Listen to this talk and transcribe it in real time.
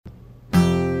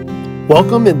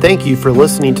Welcome and thank you for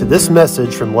listening to this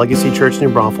message from Legacy Church New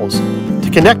Braunfels.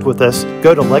 To connect with us,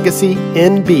 go to legacynb.com.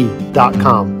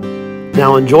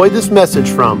 Now enjoy this message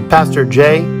from Pastor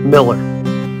Jay Miller.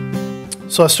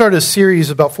 So I started a series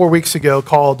about 4 weeks ago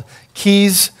called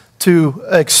Keys to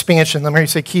Expansion. Let me hear you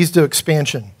say Keys to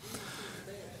Expansion.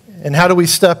 And how do we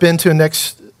step into the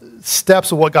next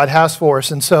steps of what God has for us?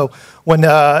 And so when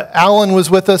Alan was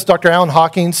with us, Dr. Alan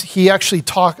Hawkins, he actually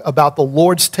talked about the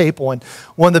Lord's table. And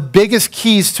one of the biggest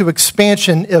keys to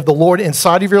expansion of the Lord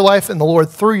inside of your life and the Lord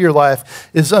through your life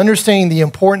is understanding the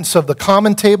importance of the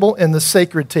common table and the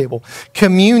sacred table.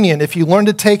 Communion, if you learn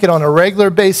to take it on a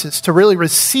regular basis, to really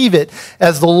receive it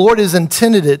as the Lord has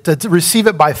intended it, to receive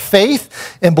it by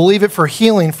faith and believe it for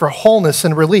healing, for wholeness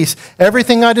and release.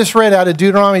 Everything I just read out of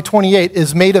Deuteronomy 28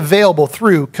 is made available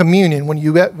through communion when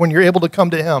you're able to come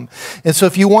to Him. And so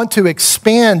if you want to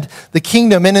expand the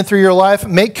kingdom in and through your life,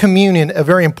 make communion a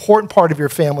very important part of your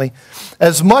family,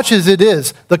 as much as it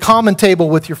is the common table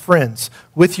with your friends,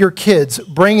 with your kids,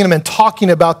 bringing them and talking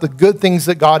about the good things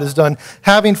that God has done,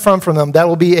 having fun from them. That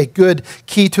will be a good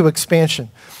key to expansion.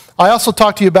 I also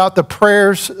talked to you about the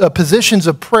prayers, positions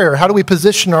of prayer. How do we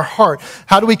position our heart?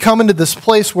 How do we come into this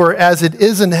place where as it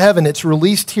is in heaven, it's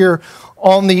released here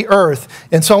on the earth?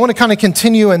 And so I want to kind of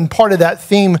continue in part of that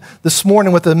theme this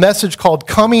morning with a message called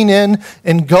Coming In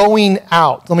and Going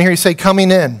Out. Let me hear you say coming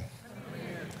in.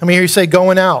 Let me hear you say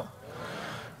going out.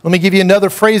 Let me give you another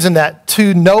phrase in that.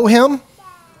 To know Him.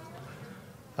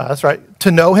 That's right. To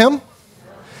know Him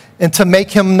and to make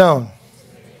Him known.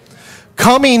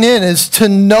 Coming in is to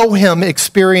know Him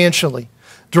experientially,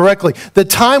 directly. The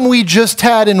time we just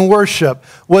had in worship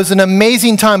was an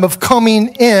amazing time of coming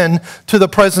in to the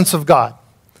presence of God.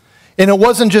 And it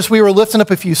wasn't just we were lifting up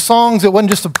a few songs. It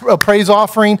wasn't just a praise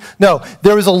offering. No,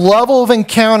 there was a level of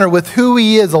encounter with who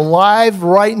He is alive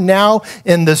right now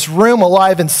in this room,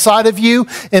 alive inside of you.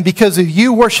 And because of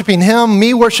you worshiping Him,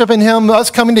 me worshiping Him, us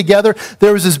coming together,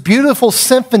 there was this beautiful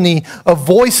symphony of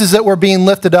voices that were being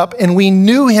lifted up, and we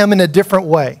knew Him in a different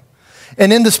way.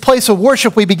 And in this place of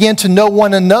worship, we began to know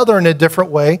one another in a different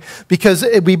way because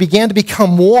we began to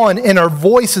become one in our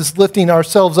voices lifting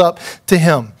ourselves up to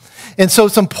Him. And so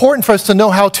it's important for us to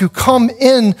know how to come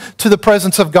in to the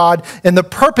presence of God, and the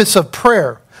purpose of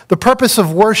prayer, the purpose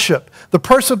of worship, the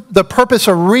purpose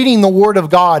of reading the Word of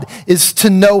God is to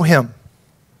know Him.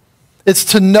 It's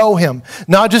to know Him.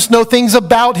 Not just know things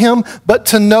about Him, but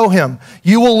to know Him.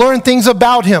 You will learn things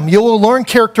about Him. You will learn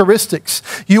characteristics.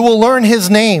 You will learn His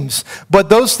names. But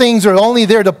those things are only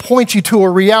there to point you to a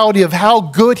reality of how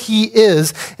good He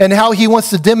is and how He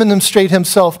wants to demonstrate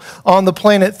Himself on the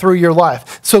planet through your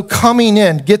life. So coming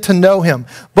in, get to know Him.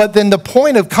 But then the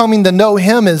point of coming to know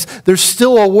Him is there's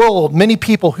still a world, many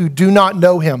people who do not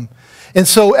know Him. And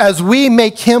so as we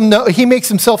make Him know, He makes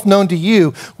Himself known to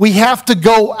you, we have to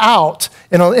go out.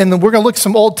 And we're going to look at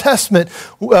some Old Testament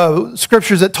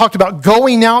scriptures that talked about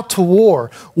going out to war.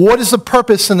 What is the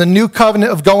purpose in the new covenant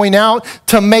of going out?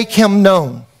 To make Him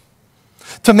known.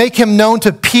 To make Him known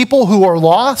to people who are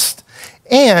lost,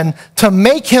 and to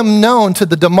make Him known to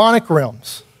the demonic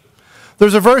realms.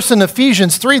 There's a verse in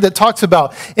Ephesians 3 that talks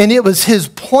about, and it was His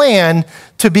plan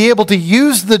to be able to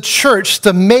use the church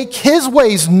to make His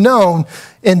ways known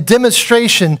in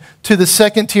demonstration to the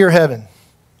second tier heaven.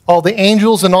 All the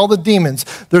angels and all the demons.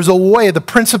 There's a way, the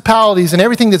principalities and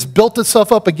everything that's built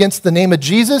itself up against the name of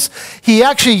Jesus, He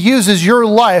actually uses your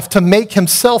life to make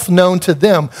Himself known to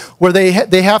them, where they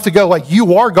have to go like,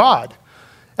 you are God.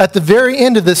 At the very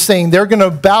end of this thing, they're going to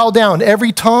bow down.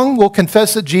 Every tongue will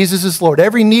confess that Jesus is Lord.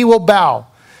 Every knee will bow.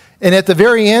 And at the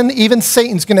very end, even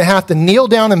Satan's going to have to kneel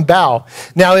down and bow.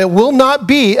 Now, it will not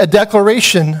be a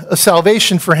declaration of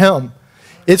salvation for him.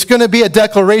 It's going to be a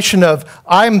declaration of,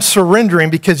 I'm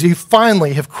surrendering because you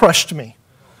finally have crushed me.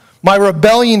 My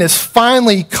rebellion is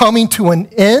finally coming to an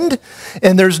end,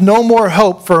 and there's no more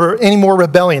hope for any more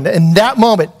rebellion. In that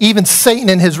moment, even Satan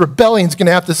in his rebellion is going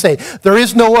to have to say, there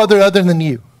is no other than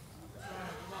you.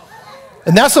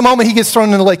 And that's the moment he gets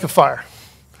thrown in the lake of fire.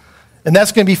 And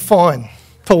that's going to be fun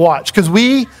to watch, because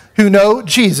we who know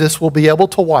Jesus will be able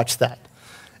to watch that.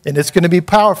 And it's going to be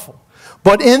powerful.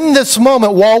 But in this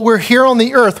moment, while we're here on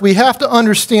the earth, we have to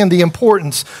understand the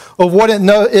importance of what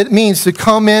it means to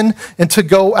come in and to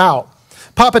go out.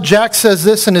 Papa Jack says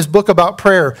this in his book about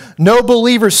prayer. No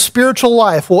believer's spiritual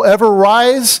life will ever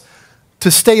rise to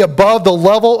stay above the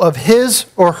level of his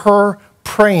or her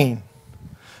praying.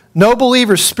 No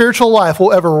believer's spiritual life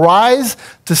will ever rise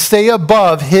to stay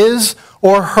above his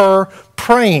or her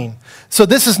praying. So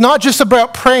this is not just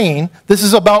about praying. This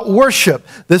is about worship.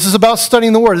 This is about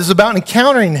studying the Word. This is about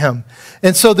encountering Him.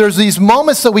 And so there's these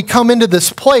moments that we come into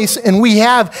this place and we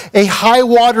have a high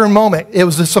water moment. It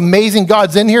was this amazing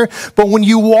God's in here. But when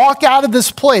you walk out of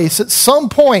this place, at some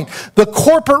point, the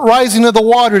corporate rising of the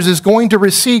waters is going to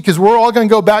recede because we're all going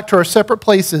to go back to our separate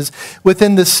places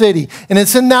within the city. And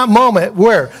it's in that moment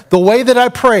where the way that I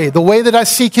pray, the way that I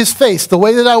seek His face, the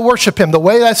way that I worship Him, the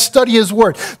way that I study His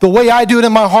Word, the way I do it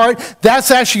in my heart, that's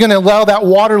actually going to allow that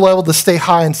water level to stay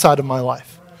high inside of my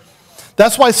life.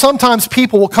 That's why sometimes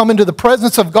people will come into the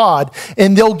presence of God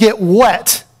and they'll get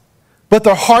wet, but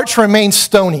their hearts remain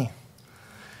stony.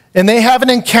 And they have an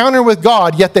encounter with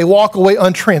God, yet they walk away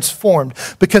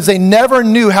untransformed because they never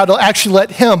knew how to actually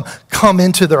let Him come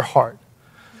into their heart.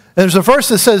 And there's a verse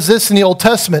that says this in the Old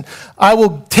Testament, I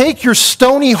will take your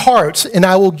stony hearts and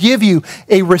I will give you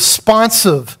a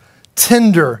responsive,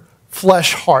 tender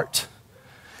flesh heart.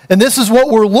 And this is what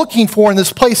we're looking for in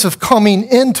this place of coming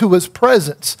into His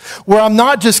presence, where I'm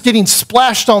not just getting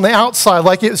splashed on the outside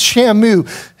like it was Shamu,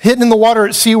 hitting in the water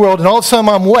at SeaWorld, and all of a sudden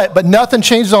I'm wet, but nothing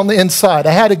changes on the inside.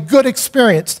 I had a good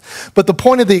experience, but the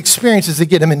point of the experience is to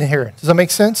get Him in here. Does that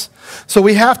make sense? So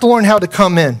we have to learn how to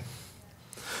come in.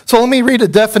 So let me read a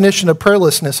definition of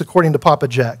prayerlessness according to Papa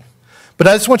Jack. But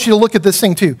I just want you to look at this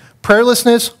thing too.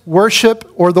 Prayerlessness,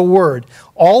 worship, or the Word.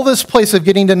 All this place of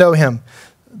getting to know Him.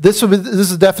 This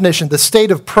is a definition. The state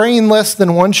of praying less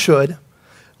than one should,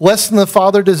 less than the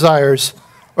Father desires,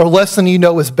 or less than you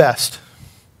know is best.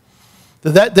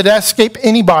 Did that escape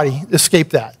anybody? Escape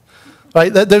that.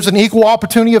 Right? There's an equal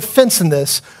opportunity offense in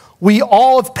this. We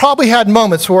all have probably had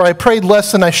moments where I prayed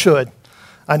less than I should.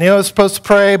 I knew I was supposed to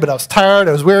pray, but I was tired,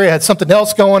 I was weary, I had something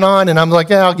else going on, and I'm like,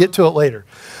 I'll get to it later.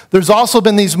 There's also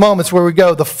been these moments where we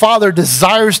go, the Father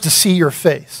desires to see your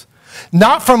face.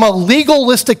 Not from a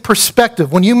legalistic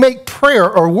perspective. When you make prayer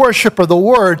or worship or the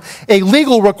Word a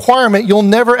legal requirement, you'll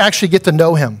never actually get to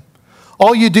know Him.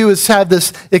 All you do is have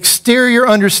this exterior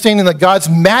understanding that God's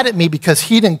mad at me because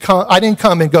I didn't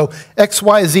come and go X,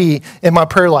 Y, Z in my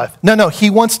prayer life. No, He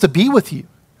wants to be with you.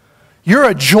 You're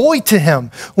a joy to Him.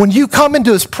 When you come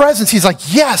into His presence, He's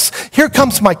like, yes, here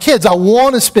comes my kids. I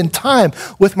want to spend time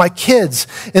with my kids.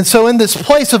 And so in this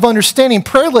place of understanding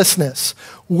prayerlessness,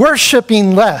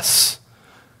 worshiping less,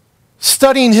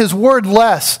 studying His Word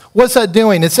less, what's that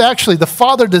doing? It's actually, the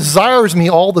Father desires me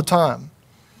all the time.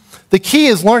 The key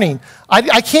is learning.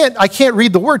 I can't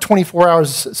read the Word 24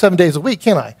 hours, 7 days a week,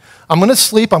 can I? I'm going to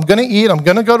sleep, I'm going to eat, I'm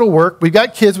going to go to work. We've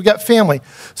got kids, we've got family.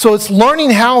 So it's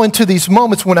learning how into these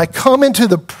moments when I come into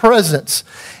the presence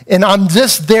and I'm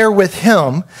just there with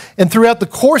Him, and throughout the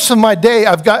course of my day,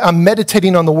 I'm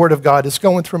meditating on the Word of God. It's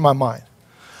going through my mind.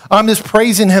 I'm just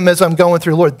praising Him as I'm going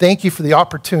through. Lord, thank you for the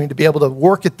opportunity to be able to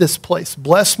work at this place.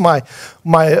 Bless my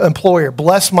employer.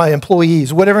 Bless my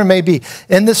employees, whatever it may be.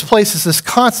 And this place is this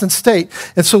constant state.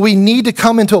 And so we need to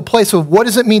come into a place of what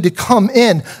does it mean to come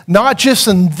in, not just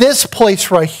in this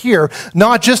place right here,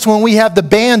 not just when we have the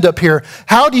band up here.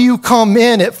 How do you come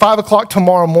in at 5 o'clock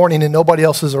tomorrow morning and nobody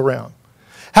else is around?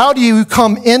 How do you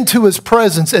come into His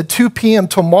presence at 2 p.m.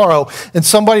 tomorrow and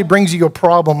somebody brings you a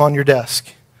problem on your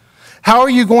desk? How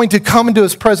are you going to come into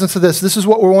His presence of this? This is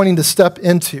what we're wanting to step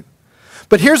into.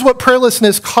 But here's what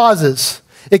prayerlessness causes.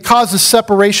 It causes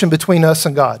separation between us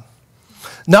and God.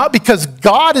 Not because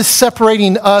God is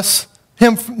separating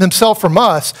Himself from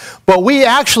us, but we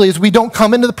actually, as we don't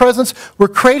come into the presence, we're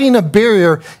creating a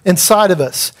barrier inside of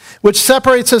us, which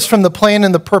separates us from the plan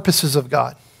and the purposes of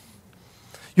God.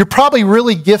 You're probably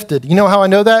really gifted. You know how I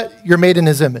know that? You're made in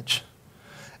His image.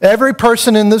 Every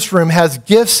person in this room has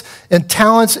gifts and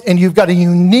talents, and you've got a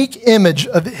unique image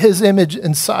of His image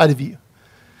inside of you.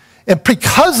 And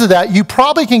because of that, you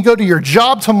probably can go to your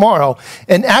job tomorrow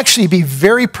and actually be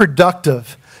very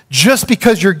productive just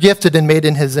because you're gifted and made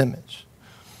in His image.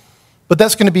 But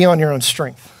that's going to be on your own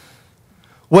strength.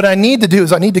 What I need to do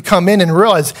is I need to come in and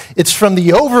realize it's from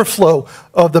the overflow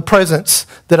of the presence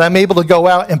that I'm able to go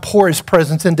out and pour His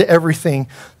presence into everything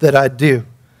that I do.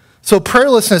 So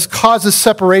prayerlessness causes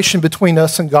separation between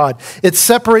us and God. It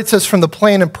separates us from the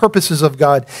plan and purposes of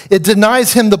God. It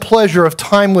denies Him the pleasure of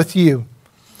time with you.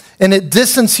 And it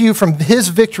distances you from His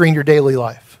victory in your daily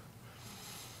life.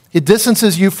 It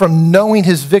distances you from knowing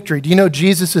His victory. Do you know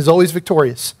Jesus is always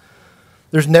victorious?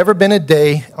 There's never been a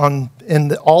day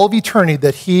in all of eternity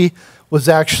that He was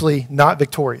actually not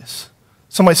victorious.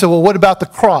 Somebody said, well, what about the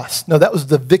cross? No, that was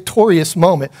the victorious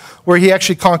moment where He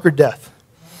actually conquered death.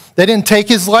 They didn't take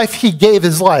His life, He gave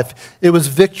His life. It was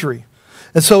victory.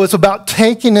 And so it's about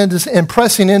taking it and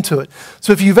pressing into it.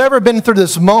 So if you've ever been through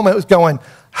this moment going,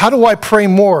 How do I pray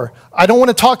more? I don't want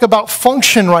to talk about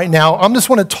function right now. I just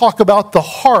want to talk about the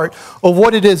heart of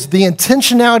what it is, the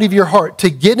intentionality of your heart to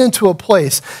get into a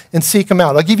place and seek him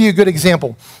out. I'll give you a good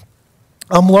example.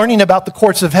 I'm learning about the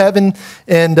courts of heaven,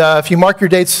 and if you mark your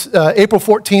dates, April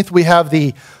 14th, we have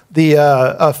the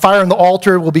fire on the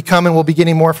altar will be coming. We'll be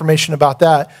getting more information about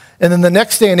that. And then the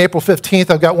next day on April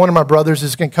 15th, I've got one of my brothers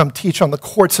who's going to come teach on the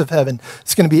courts of heaven.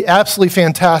 It's going to be absolutely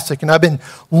fantastic. And I've been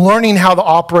learning how to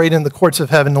operate in the courts of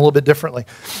heaven a little bit differently.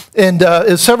 And it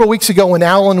was several weeks ago when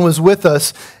Alan was with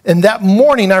us. And that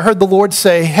morning, I heard the Lord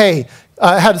say, hey,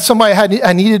 I had somebody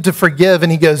I needed to forgive.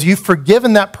 And he goes, you've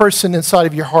forgiven that person inside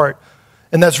of your heart.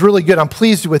 And that's really good. I'm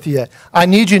pleased with you. I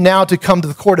need you now to come to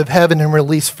the court of heaven and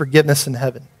release forgiveness in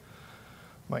heaven.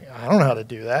 I'm like, I don't know how to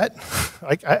do that.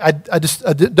 I just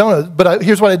don't know. But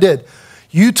here's what I did.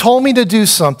 You told me to do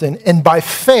something, and by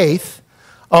faith,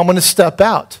 I'm going to step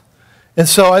out. And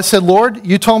so I said, Lord,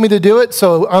 you told me to do it,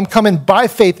 so I'm coming by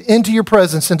faith into your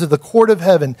presence, into the court of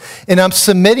heaven, and I'm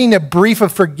submitting a brief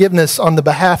of forgiveness on the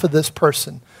behalf of this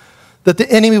person, that the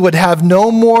enemy would have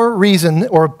no more reason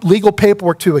or legal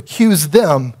paperwork to accuse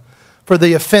them for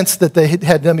the offense that they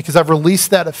had done, because I've released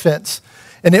that offense.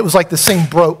 And it was like this thing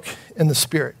broke in the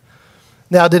spirit.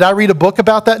 Now, did I read a book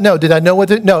about that? No. Did I know what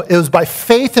it? No. It was by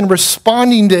faith and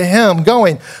responding to him,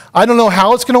 going, I don't know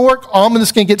how it's going to work. I'm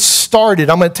just going to get started.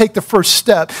 I'm going to take the first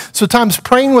step. So times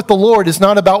praying with the Lord is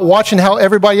not about watching how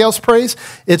everybody else prays.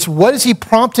 It's what is he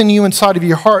prompting you inside of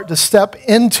your heart to step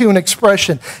into an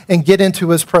expression and get into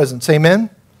his presence.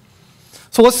 Amen?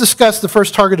 So let's discuss the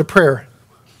first target of prayer.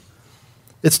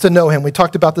 It's to know him. We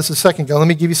talked about this a second ago. Let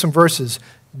me give you some verses.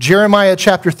 Jeremiah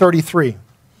chapter 33.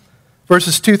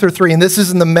 Verses 2 through 3, and this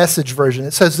is in the Message version.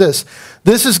 It says this,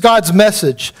 this is God's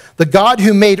message. The God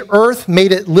who made earth,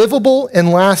 made it livable and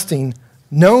lasting,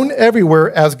 known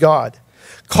everywhere as God.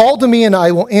 Call to me and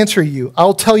I will answer you.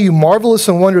 I'll tell you marvelous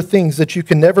and wonder things that you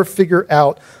can never figure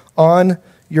out on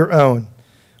your own.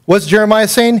 What's Jeremiah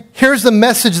saying? Here's the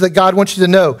message that God wants you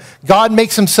to know. God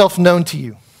makes himself known to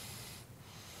you.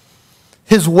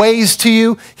 His ways to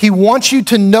you. He wants you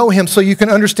to know him so you can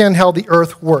understand how the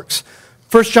earth works.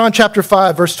 1 John chapter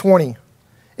 5, verse 20.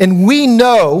 And we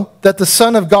know that the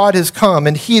Son of God has come,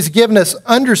 and he has given us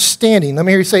understanding. Let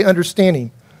me hear you say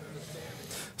understanding.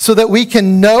 So that we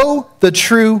can know the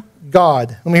true God.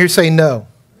 Let me hear you say no.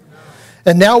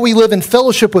 And now we live in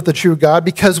fellowship with the true God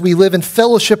because we live in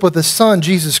fellowship with his Son,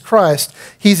 Jesus Christ.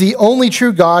 He's the only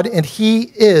true God, and he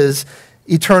is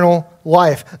eternal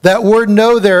life. That word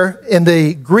know there in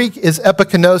the Greek is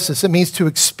epikenosis. It means to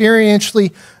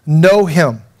experientially know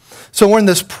him. So we're in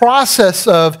this process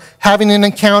of having an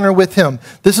encounter with him.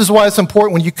 This is why it's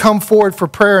important when you come forward for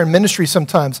prayer and ministry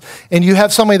sometimes, and you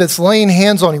have somebody that's laying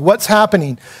hands on you. What's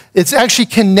happening? It's actually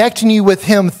connecting you with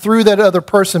him through that other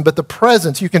person, but the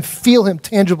presence, you can feel him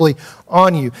tangibly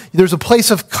on you. There's a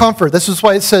place of comfort. This is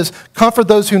why it says, comfort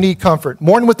those who need comfort.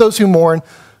 Mourn with those who mourn.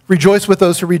 Rejoice with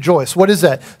those who rejoice. What is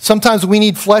that? Sometimes we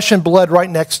need flesh and blood right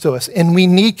next to us, and we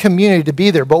need community to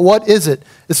be there. But what is it?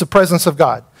 It's the presence of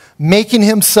God, making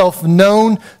himself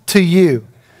known to you.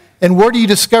 And where do you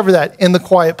discover that? In the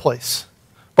quiet place.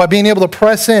 By being able to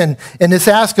press in and just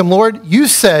ask him, Lord, you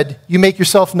said you make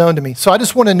yourself known to me. So I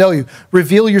just want to know you.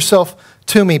 Reveal yourself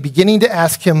to me, beginning to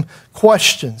ask him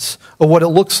questions of what it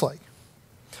looks like.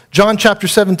 John chapter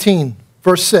 17,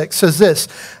 verse 6 says this,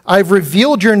 I've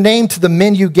revealed your name to the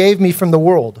men you gave me from the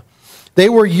world. They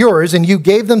were yours, and you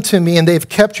gave them to me, and they've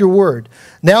kept your word.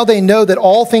 Now they know that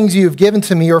all things you have given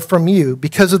to me are from you.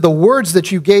 Because of the words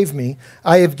that you gave me,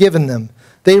 I have given them.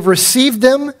 They have received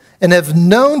them and have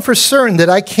known for certain that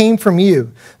I came from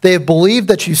you. They have believed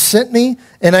that you sent me,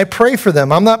 and I pray for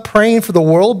them. I'm not praying for the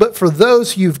world, but for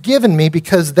those you've given me,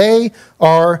 because they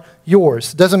are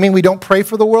yours. Doesn't mean we don't pray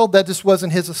for the world. That just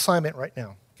wasn't his assignment right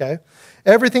now, okay?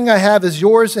 Everything I have is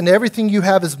yours, and everything you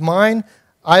have is mine.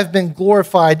 I've been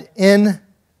glorified in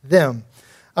them.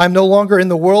 I'm no longer in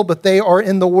the world, but they are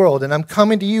in the world. And I'm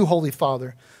coming to you, Holy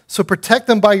Father. So protect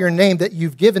them by your name that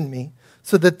you've given me,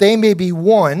 so that they may be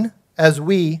one as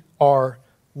we are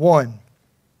one.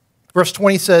 Verse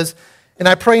 20 says, and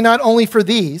I pray not only for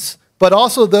these, but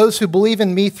also those who believe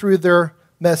in me through their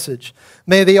message.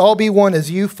 May they all be one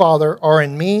as you, Father, are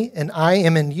in me and I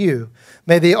am in you.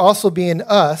 May they also be in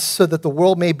us, so that the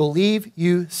world may believe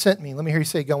you sent me. Let me hear you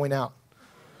say going out.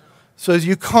 So as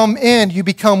you come in, you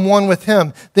become one with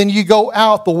him. Then you go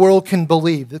out, the world can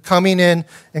believe. The coming in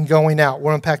and going out.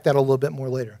 We'll unpack that a little bit more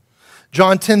later.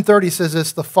 John 10:30 says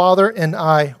this, the Father and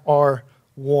I are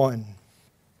one.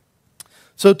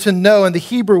 So to know, and the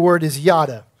Hebrew word is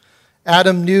yada.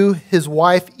 Adam knew his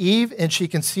wife Eve, and she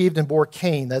conceived and bore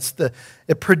Cain.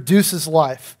 It produces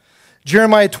life.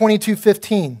 Jeremiah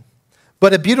 22:15.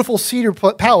 But a beautiful cedar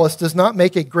palace does not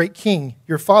make a great king.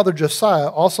 Your father Josiah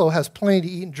also has plenty to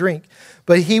eat and drink,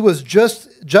 but he was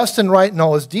just and right in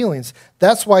all his dealings.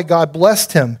 That's why God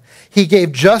blessed him. He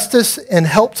gave justice and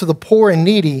help to the poor and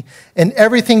needy, and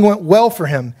everything went well for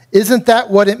him. Isn't that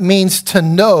what it means to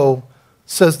know,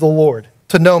 says the Lord?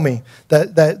 To know me.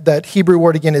 That Hebrew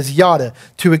word again is yada.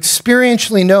 To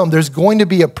experientially know him. There's going to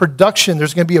be a production.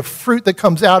 There's going to be a fruit that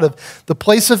comes out of the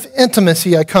place of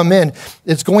intimacy I come in.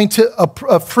 It's going to,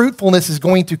 a fruitfulness is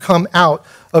going to come out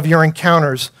of your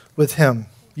encounters with him.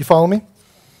 You follow me?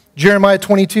 Jeremiah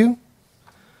 22,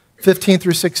 15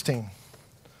 through 16.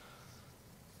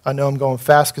 I know I'm going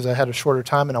fast because I had a shorter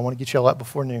time and I want to get you all out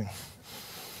before noon.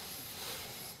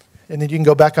 And then you can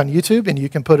go back on YouTube and you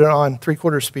can put it on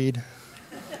 3/4 speed.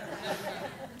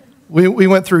 We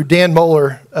went through Dan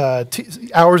Mohler,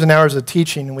 hours and hours of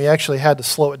teaching, and we actually had to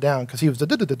slow it down because he was and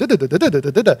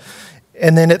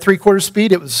then at 3/4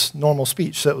 speed, it was normal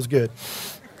speech, so it was good.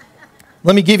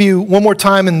 Let me give you one more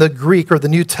time in the Greek or the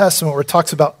New Testament where it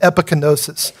talks about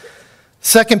epikenosis.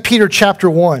 2 Peter chapter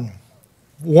 1,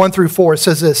 1 through 4, it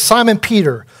says this, Simon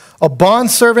Peter, a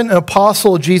bondservant and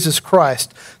apostle of Jesus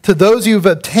Christ, to those who have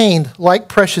obtained like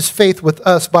precious faith with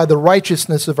us by the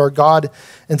righteousness of our God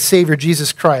and Savior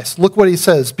Jesus Christ. Look what he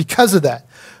says. Because of that,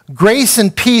 grace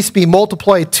and peace be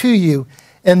multiplied to you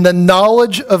in the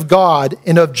knowledge of God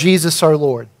and of Jesus our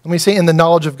Lord. Let me say in the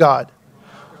knowledge of God.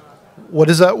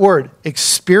 What is that word?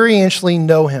 Experientially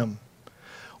know him.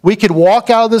 We could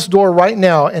walk out of this door right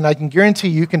now, and I can guarantee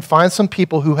you can find some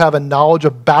people who have a knowledge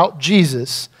about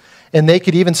Jesus, and they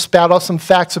could even spout out some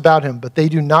facts about him, but they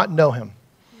do not know him.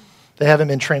 They haven't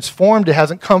been transformed. It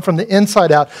hasn't come from the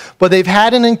inside out, but they've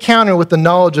had an encounter with the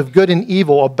knowledge of good and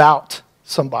evil about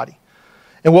somebody.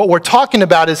 And what we're talking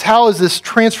about is how is this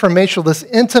transformational, this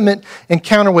intimate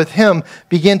encounter with him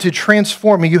begin to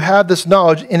transform you. You have this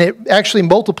knowledge, and it actually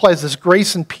multiplies this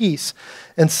grace and peace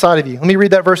inside of you. Let me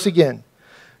read that verse again.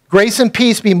 Grace and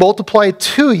peace be multiplied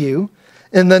to you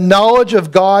in the knowledge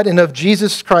of God and of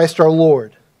Jesus Christ our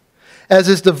Lord. As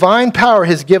his divine power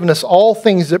has given us all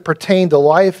things that pertain to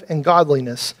life and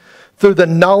godliness, through the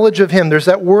knowledge of him, there's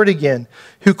that word again,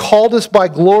 who called us by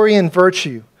glory and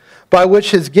virtue, by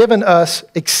which has given us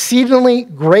exceedingly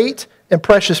great and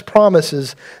precious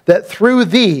promises, that through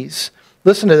these,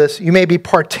 listen to this, you may be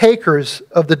partakers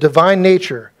of the divine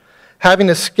nature, having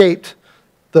escaped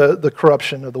the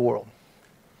corruption of the world.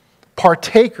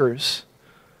 Partakers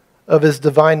of his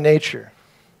divine nature.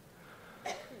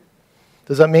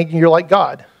 Does that mean you're like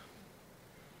God?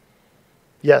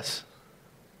 Yes.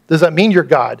 Does that mean you're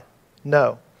God?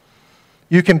 No.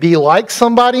 You can be like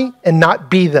somebody and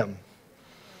not be them.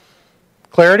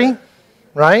 Clarity?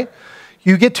 Right?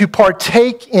 You get to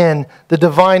partake in the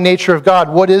divine nature of God.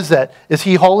 What is that? Is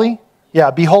he holy? Yeah,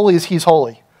 be holy as he's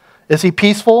holy. Is he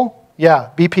peaceful? Yeah,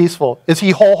 be peaceful. Is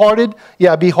he wholehearted?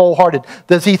 Yeah, be wholehearted.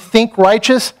 Does he think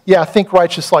righteous? Yeah, think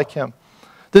righteous like him.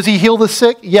 Does he heal the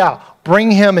sick? Yeah,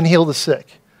 bring him and heal the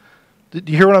sick. Do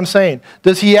you hear what I'm saying?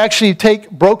 Does he actually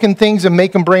take broken things and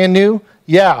make them brand new?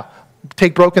 Yeah,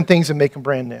 take broken things and make them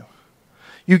brand new.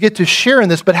 You get to share in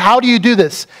this, but how do you do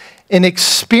this? In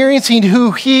experiencing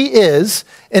who he is,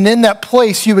 and in that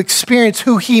place you experience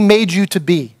who he made you to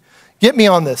be. Get me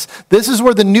on this. This is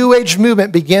where the New Age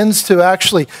movement begins to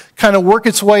actually kind of work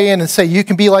its way in and say you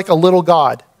can be like a little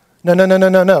God.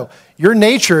 No. Your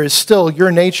nature is still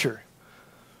your nature.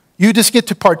 You just get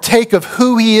to partake of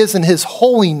who he is in his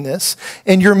holiness,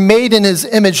 and you're made in his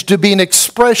image to be an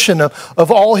expression of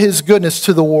all his goodness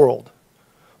to the world.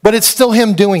 But it's still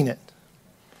him doing it.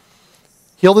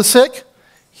 Heal the sick?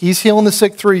 He's healing the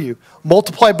sick through you.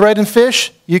 Multiply bread and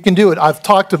fish? You can do it. I've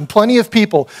talked to plenty of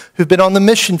people who've been on the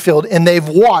mission field, and they've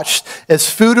watched as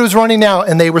food was running out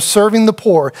and they were serving the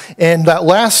poor, and that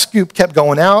last scoop kept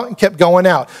going out and kept going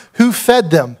out. Who fed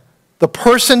them? The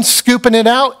person scooping it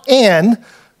out and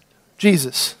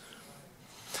Jesus.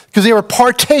 Because they were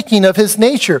partaking of his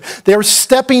nature. They were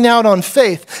stepping out on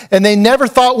faith, and they never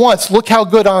thought once, look how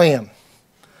good I am.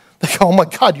 They go, oh my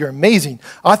God, you're amazing.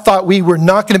 I thought we were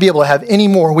not going to be able to have any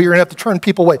more. We were going to have to turn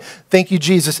people away. Thank you,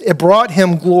 Jesus. It brought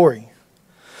him glory.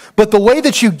 But the way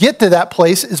that you get to that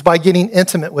place is by getting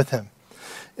intimate with him.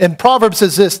 And Proverbs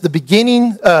says this,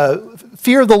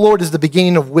 fear of the Lord is the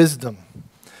beginning of wisdom.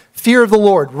 Fear of the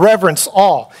Lord, reverence,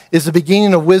 awe is the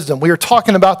beginning of wisdom. We were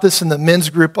talking about this in the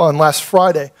men's group on last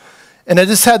Friday. And I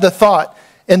just had the thought,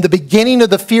 and the beginning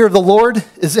of the fear of the Lord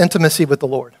is intimacy with the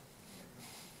Lord.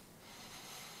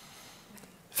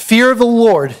 Fear of the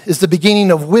Lord is the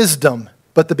beginning of wisdom,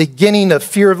 but the beginning of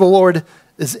fear of the Lord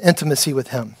is intimacy with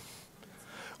him.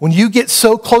 When you get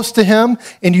so close to him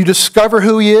and you discover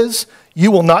who he is, you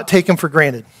will not take him for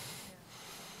granted.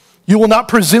 You will not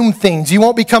presume things. You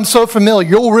won't become so familiar.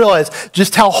 You'll realize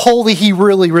just how holy he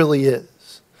really, really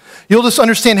is. You'll just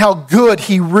understand how good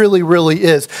he really, really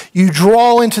is. You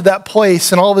draw into that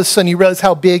place, and all of a sudden you realize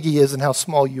how big he is and how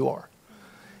small you are.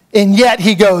 And yet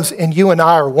he goes, and you and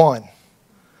I are one.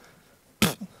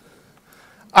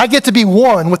 I get to be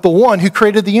one with the one who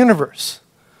created the universe.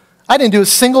 I didn't do a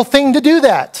single thing to do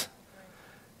that,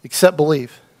 except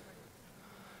believe.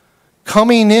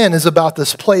 Coming in is about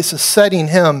this place of setting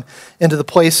him into the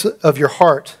place of your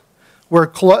heart, where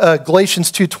Galatians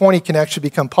 2:20 can actually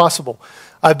become possible.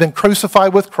 I've been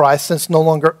crucified with Christ, since no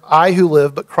longer I who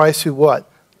live, but Christ who what?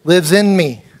 Lives in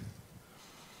me.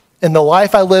 And the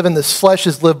life I live in this flesh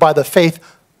is lived by the faith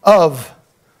of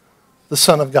the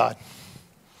Son of God.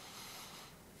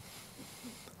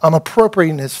 I'm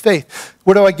appropriating his faith.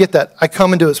 Where do I get that? I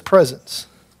come into his presence.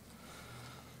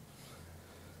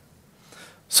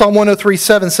 Psalm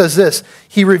 103:7 says this,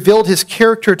 he revealed his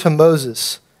character to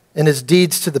Moses and his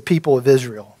deeds to the people of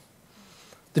Israel.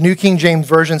 The New King James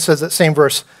Version says that same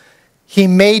verse, he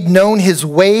made known his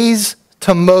ways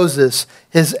to Moses,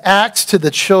 his acts to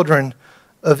the children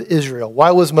of Israel.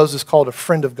 Why was Moses called a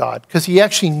friend of God? Because he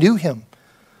actually knew him.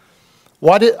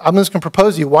 I'm just going to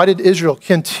propose to you, why did Israel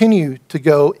continue to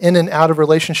go in and out of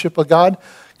relationship with God?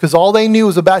 Because all they knew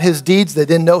was about his deeds, they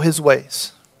didn't know his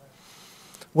ways.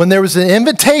 When there was an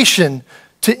invitation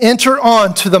to enter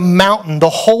on to the mountain,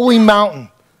 the holy mountain,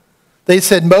 they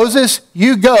said, Moses,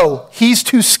 you go, he's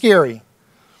too scary.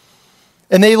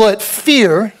 And they let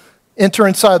fear enter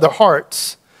inside their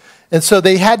hearts. And so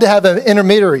they had to have an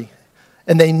intermediary,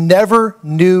 and they never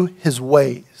knew his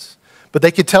ways. But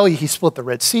they could tell you he split the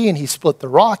Red Sea and he split the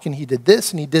rock and he did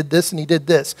this and he did this and he did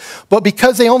this. But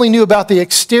because they only knew about the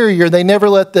exterior, they never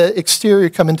let the exterior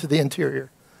come into the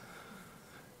interior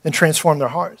and transform their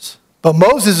hearts. But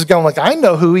Moses is going like, I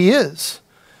know who he is.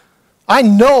 I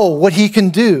know what he can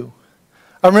do.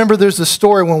 I remember there's a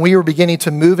story when we were beginning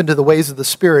to move into the ways of the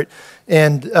Spirit,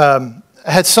 and I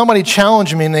had somebody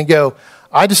challenge me and they go,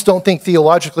 I just don't think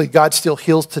theologically God still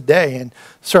heals today, and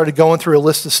started going through a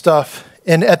list of stuff.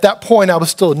 And at that point, I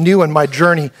was still new in my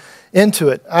journey into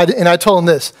it. And I told him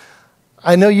this,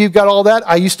 I know you've got all that.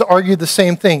 I used to argue the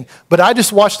same thing, but I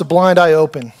just watched the blind eye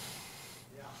open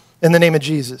in the name of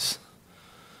Jesus.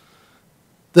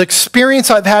 The experience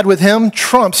I've had with him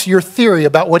trumps your theory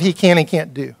about what he can and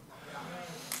can't do.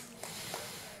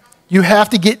 You have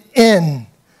to get in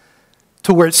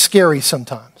to where it's scary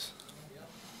sometimes.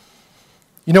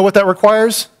 You know what that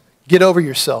requires? Get over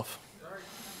yourself.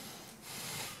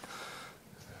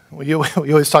 We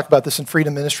always talk about this in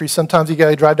Freedom Ministry. Sometimes you got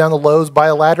to drive down the Lowe's, buy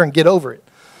a ladder, and get over it.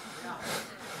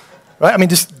 Right? I mean,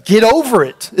 just get over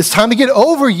it. It's time to get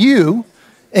over you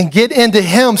and get into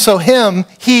him so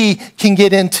he can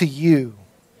get into you.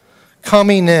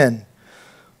 Coming in.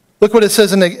 Look what it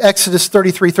says in Exodus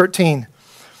 33:13.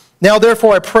 Now,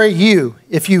 therefore, I pray you,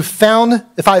 if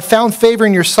I found favor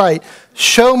in your sight,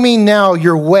 show me now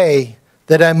your way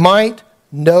that I might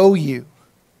know you.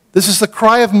 This is the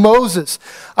cry of Moses.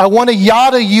 I want to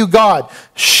yada you, God.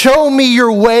 Show me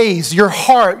your ways, your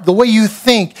heart, the way you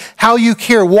think, how you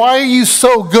care. Why are you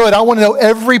so good? I want to know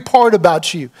every part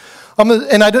about you.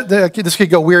 This could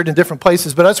go weird in different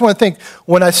places, but I just want to think,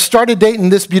 when I started dating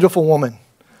this beautiful woman,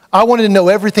 I wanted to know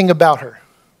everything about her.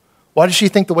 Why does she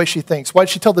think the way she thinks? Why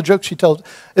did she tell the jokes she tells?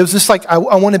 It was just like, I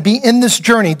want to be in this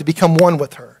journey to become one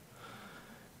with her.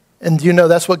 And do you know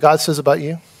that's what God says about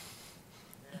you?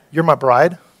 You're my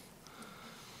bride.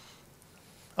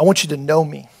 I want you to know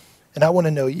me, and I want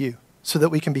to know you so that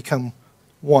we can become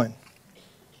one.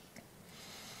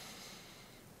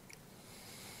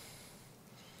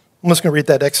 I'm just going to read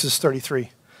that Exodus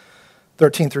 33,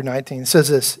 13 through 19. It says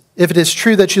this, if it is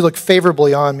true that you look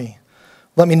favorably on me,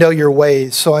 let me know your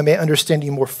ways so I may understand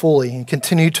you more fully and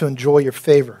continue to enjoy your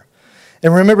favor.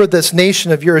 And remember this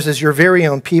nation of yours as your very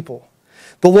own people.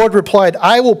 The Lord replied,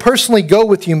 I will personally go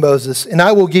with you, Moses, and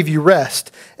I will give you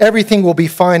rest. Everything will be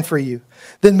fine for you.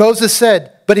 Then Moses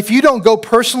said, but if you don't go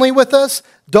personally with us,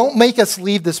 don't make us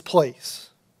leave this place.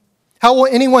 How will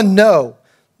anyone know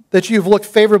that you've looked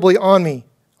favorably on me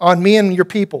and your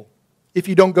people, if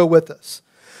you don't go with us?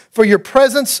 For your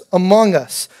presence among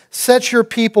us sets your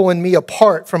people and me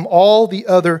apart from all the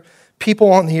other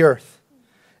people on the earth.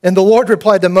 And the Lord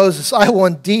replied to Moses, I will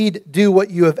indeed do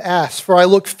what you have asked, for I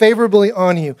look favorably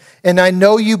on you, and I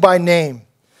know you by name.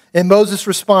 And Moses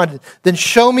responded, then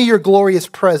show me your glorious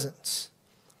presence.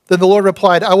 Then the Lord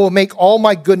replied, I will make all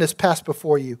my goodness pass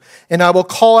before you, and I will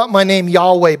call out my name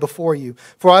Yahweh before you,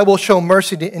 for I will show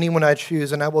mercy to anyone I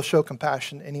choose, and I will show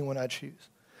compassion to anyone I choose.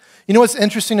 You know what's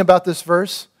interesting about this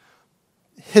verse?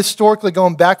 Historically,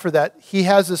 going back for that, he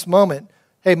has this moment.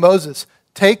 Hey, Moses,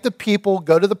 take the people,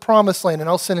 go to the promised land, and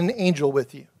I'll send an angel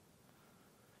with you.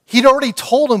 He'd already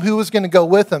told him who was going to go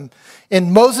with him.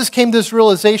 And Moses came to this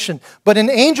realization, but an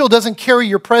angel doesn't carry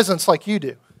your presence like you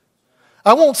do.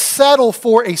 I won't settle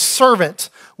for a servant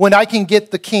when I can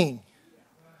get the king.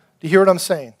 Do you hear what I'm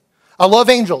saying? I love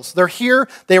angels. They're here.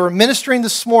 They were ministering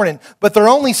this morning, but they're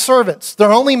only servants.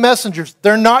 They're only messengers.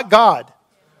 They're not God.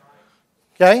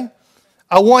 Okay?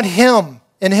 I want him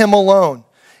and him alone.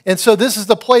 And so this is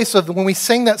the place of when we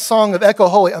sing that song of Echo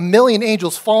Holy, 1,000,000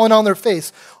 angels falling on their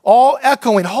face, all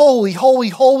echoing, holy, holy,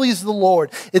 holy is the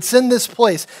Lord. It's in this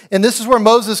place. And this is where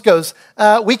Moses goes,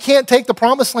 we can't take the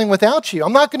promised land without you.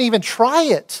 I'm not going to even try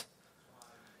it.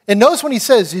 And notice when he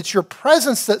says, it's your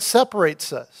presence that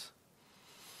separates us.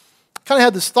 I kind of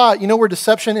had this thought, you know where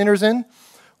deception enters in?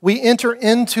 We enter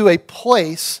into a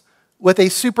place with a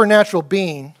supernatural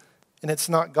being, and it's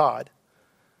not God.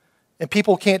 And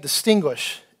people can't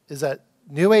distinguish. Is that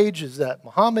New Age? Is that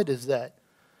Muhammad? Is that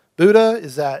Buddha?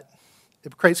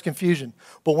 It creates confusion.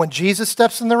 But when Jesus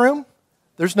steps in the room,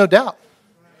 there's no doubt.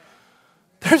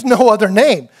 There's no other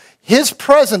name. His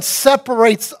presence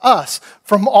separates us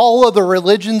from all other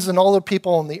religions and all the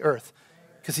people on the earth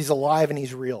because he's alive and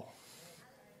he's real.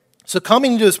 So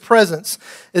coming into his presence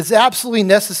is absolutely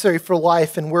necessary for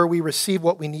life and where we receive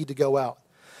what we need to go out.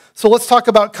 So let's talk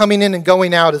about coming in and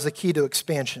going out as a key to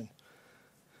expansion.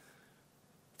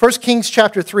 1 Kings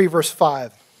chapter 3, verse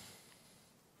 5.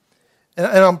 And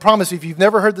I promise you, if you've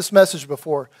never heard this message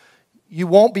before, you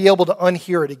won't be able to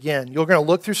unhear it again. You're going to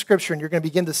look through Scripture and you're going to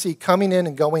begin to see coming in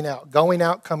and going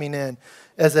out, coming in,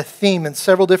 as a theme in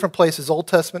several different places, Old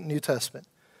Testament and New Testament.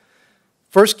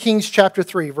 1 Kings chapter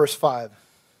 3, verse 5.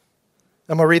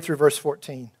 I'm going to read through verse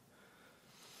 14.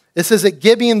 It says, at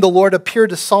Gibeon the Lord appeared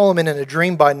to Solomon in a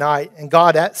dream by night, and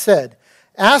God said,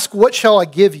 ask, what shall I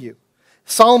give you?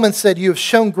 Solomon said, you have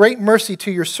shown great mercy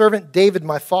to your servant David,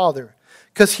 my father,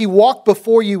 because he walked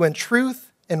before you in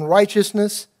truth and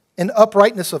righteousness and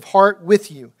uprightness of heart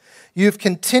with you. You have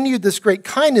continued this great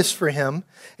kindness for him,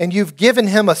 and you've given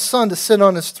him a son to sit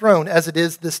on his throne as it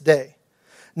is this day.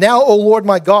 Now, O Lord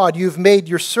my God, you have made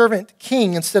your servant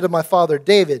king instead of my father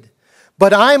David.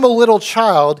 But I am a little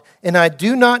child, and I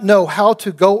do not know how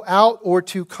to go out or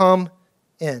to come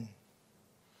in.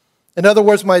 In other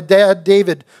words, my dad,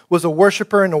 David, was a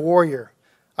worshiper and a warrior.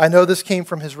 I know this came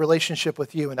from his relationship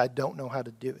with you, and I don't know how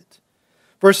to do it.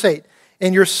 Verse 8,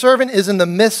 and your servant is in the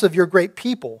midst of your great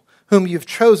people, whom you've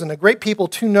chosen, a great people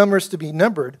too numerous to be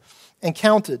numbered and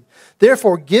counted.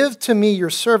 Therefore, give to me your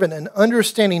servant an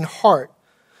understanding heart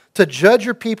to judge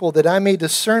your people, that I may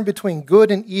discern between good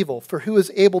and evil, for who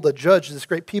is able to judge this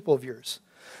great people of yours?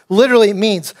 Literally, it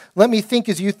means, let me think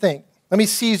as you think. Let me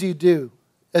see as you do.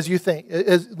 As you think,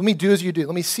 let me do as you do.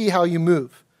 Let me see how you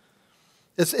move.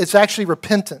 It's actually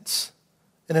repentance.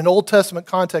 In an Old Testament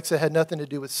context, it had nothing to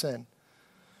do with sin.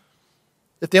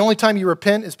 If the only time you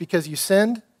repent is because you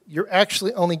sinned, you're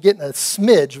actually only getting a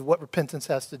smidge of what repentance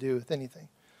has to do with anything.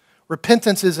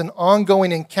 Repentance is an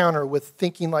ongoing encounter with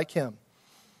thinking like him.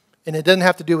 And it doesn't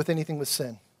have to do with anything with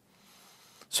sin.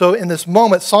 So in this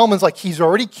moment, Solomon's like, he's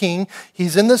already king.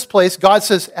 He's in this place. God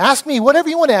says, ask me whatever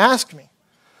you want to ask me.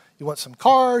 You want some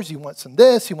cars, you want some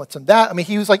this, you want some that. I mean,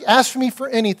 he was like, ask for me for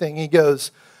anything. He goes,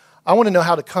 I want to know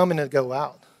how to come in and go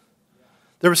out.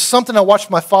 There was something I watched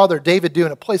my father, David, do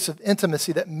in a place of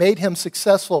intimacy that made him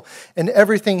successful in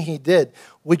everything he did.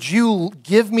 Would you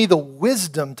give me the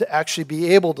wisdom to actually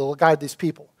be able to guide these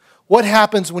people? What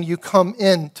happens when you come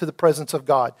into the presence of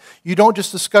God? You don't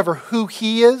just discover who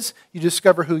he is, you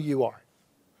discover who you are.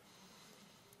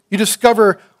 You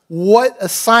discover what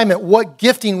assignment, what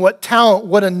gifting, what talent,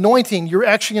 what anointing you're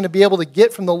actually going to be able to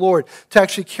get from the Lord to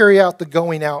actually carry out the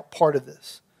going out part of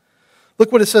this.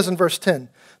 Look what it says in verse 10.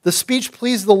 The speech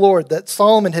pleased the Lord that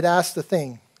Solomon had asked the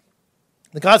thing.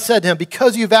 And God said to him,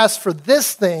 because you've asked for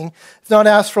this thing, have not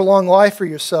asked for long life for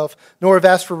yourself, nor have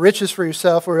asked for riches for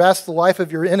yourself, or have asked the life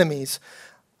of your enemies,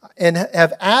 and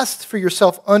have asked for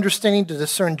yourself understanding to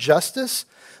discern justice,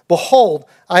 behold,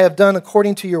 I have done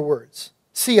according to your words.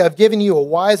 See, I've given you a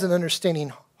wise and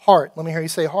understanding heart. Let me hear you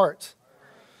say heart.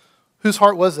 Whose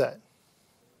heart was that?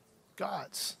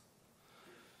 God's.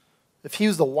 If he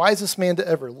was the wisest man to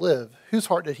ever live, whose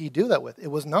heart did he do that with? It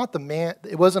was not the man,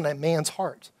 it wasn't a man's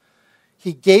heart.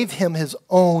 He gave him his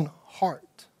own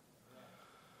heart.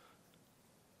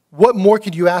 What more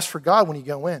could you ask for God when you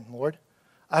go in, Lord?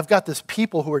 I've got this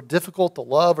people who are difficult to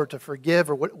love or to forgive,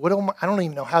 or I don't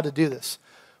even know how to do this.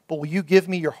 But will you give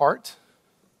me your heart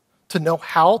to know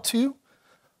how to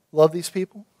love these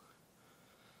people?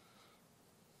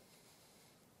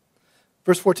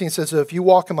 Verse 14 says, "So if you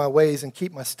walk in my ways and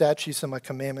keep my statutes and my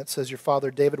commandments, as your father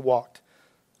David walked,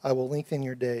 I will lengthen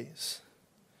your days."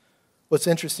 What's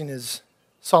interesting is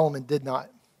Solomon did not.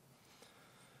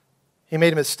 He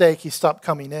made a mistake. He stopped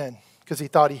coming in because he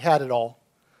thought he had it all.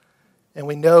 And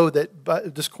we know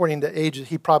that, just according to age,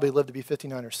 he probably lived to be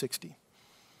 59 or 60.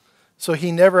 So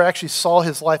he never actually saw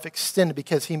his life extended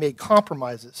because he made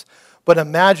compromises. But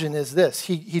imagine is this.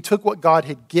 He took what God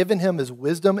had given him as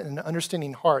wisdom and an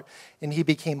understanding heart, and he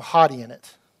became haughty in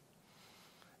it.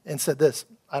 And said this,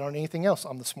 I don't need anything else.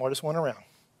 I'm the smartest one around.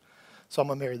 So I'm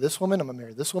going to marry this woman, I'm going to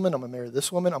marry this woman, I'm going to marry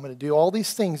this woman. I'm going to do all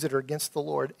these things that are against the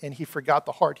Lord. And he forgot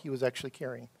the heart he was actually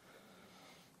carrying.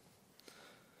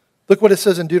 Look what it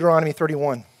says in Deuteronomy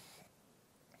 31,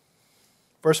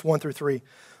 verse 1 through 3.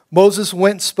 Moses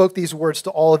went and spoke these words to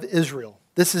all of Israel.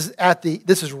 This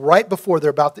is right before they're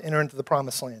about to enter into the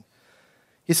promised land.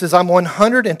 He says, I'm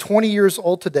 120 years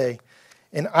old today,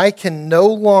 and I can no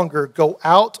longer go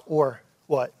out or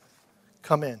what?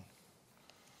 Come in.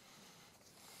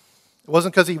 It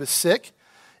wasn't because he was sick.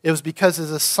 It was because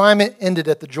his assignment ended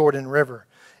at the Jordan River.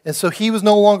 And so he was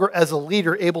no longer, as a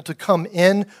leader, able to come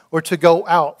in or to go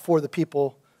out for the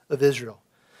people of Israel.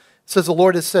 It says, the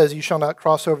Lord says, you shall not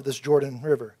cross over this Jordan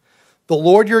River. The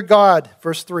Lord your God,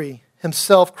 verse 3,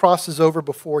 himself crosses over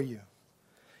before you.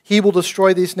 He will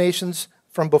destroy these nations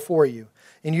from before you,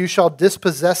 and you shall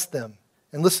dispossess them.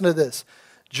 And listen to this.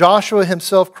 Joshua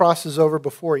himself crosses over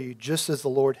before you, just as the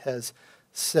Lord has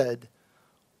said.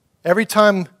 Every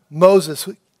time Moses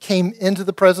came into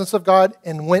the presence of God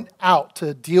and went out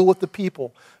to deal with the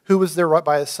people, who was there right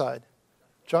by his side?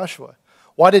 Joshua.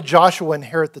 Why did Joshua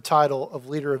inherit the title of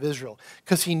leader of Israel?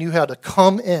 Because he knew how to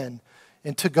come in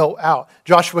and to go out.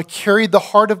 Joshua carried the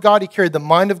heart of God. He carried the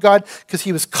mind of God because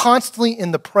he was constantly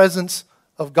in the presence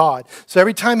of God. So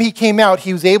every time he came out,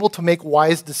 he was able to make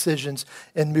wise decisions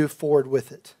and move forward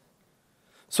with it.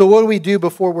 So what do we do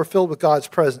before we're filled with God's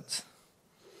presence?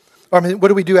 What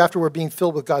do we do after we're being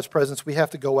filled with God's presence? We have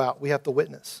to go out. We have to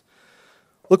witness.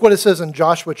 Look what it says in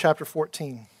Joshua chapter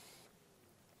 14.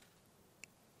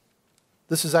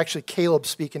 This is actually Caleb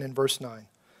speaking in verse 9.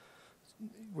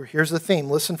 Here's the theme.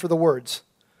 Listen for the words.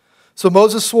 So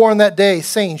Moses swore on that day,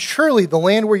 saying, surely the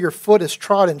land where your foot is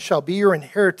trodden shall be your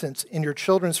inheritance and your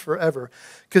children's forever,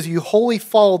 because you wholly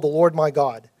follow the Lord my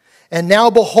God. And now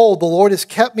behold, the Lord has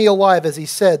kept me alive, as he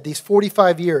said, these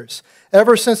 45 years,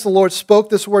 ever since the Lord spoke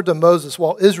this word to Moses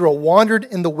while Israel wandered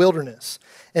in the wilderness.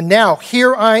 And now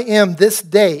here I am this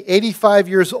day, 85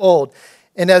 years old,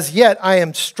 and as yet I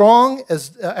am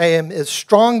as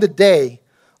strong today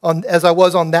as I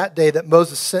was on that day that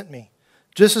Moses sent me.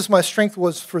 Just as my strength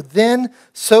was for then,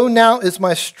 so now is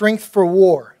my strength for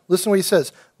war. Listen to what he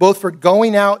says, both for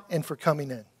going out and for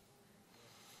coming in.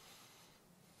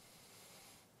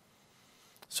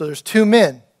 So there's two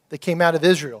men that came out of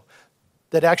Israel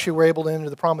that actually were able to enter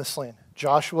the promised land,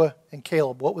 Joshua and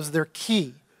Caleb. What was their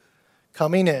key?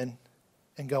 Coming in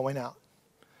and going out.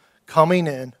 Coming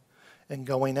in and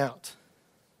going out.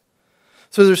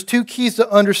 So there's two keys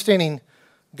to understanding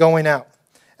going out.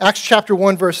 Acts chapter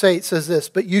 1 verse 8 says this,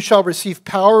 but you shall receive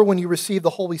power when you receive the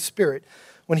Holy Spirit,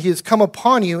 when he has come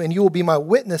upon you, and you will be my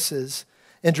witnesses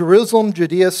in Jerusalem,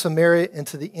 Judea, Samaria, and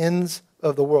to the ends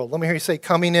of the world. Let me hear you say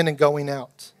coming in and going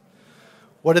out.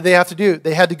 What did they have to do?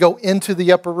 They had to go into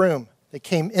the upper room. They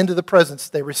came into the presence.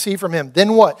 They received from him.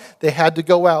 Then what? They had to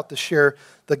go out to share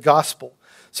the gospel.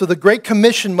 So the Great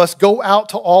Commission must go out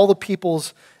to all the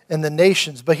peoples and the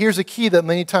nations. But here's a key that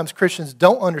many times Christians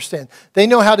don't understand. They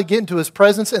know how to get into his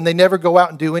presence, and they never go out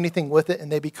and do anything with it, and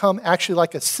they become actually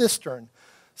like a cistern.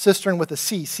 Cistern with a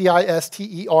C,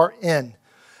 C-I-S-T-E-R-N.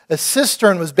 A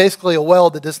cistern was basically a well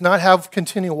that does not have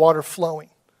continual water flowing.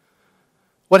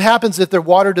 What happens if the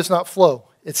water does not flow?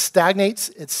 It stagnates,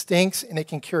 it stinks, and it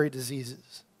can carry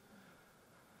diseases.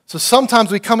 So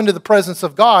sometimes we come into the presence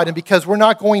of God, and because we're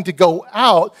not going to go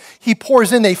out, he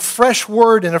pours in a fresh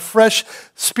word and a fresh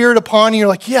spirit upon you. You're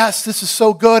like, yes, this is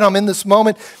so good. I'm in this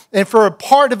moment. And for a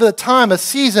part of the time, a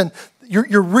season,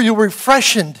 you're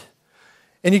refreshed.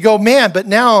 And you go, man, but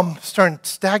now I'm starting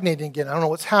stagnating again. I don't know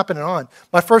what's happening on.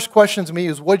 My first question to me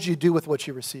is, what did you do with what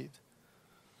you received?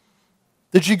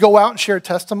 Did you go out and share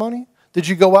testimony? Did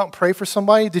you go out and pray for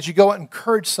somebody? Did you go out and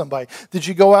encourage somebody? Did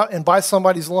you go out and buy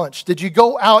somebody's lunch? Did you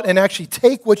go out and actually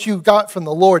take what you got from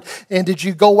the Lord, and did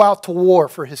you go out to war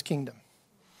for his kingdom?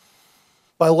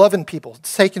 By loving people,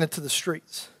 taking it to the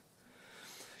streets.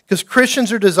 Because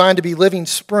Christians are designed to be living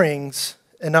springs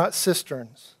and not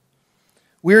cisterns.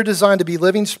 We are designed to be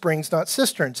living springs, not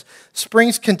cisterns.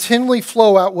 Springs continually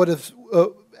flow out,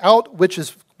 which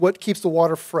is what keeps the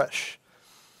water fresh.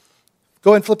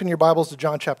 Go ahead and flip in your Bibles to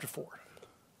John chapter 4.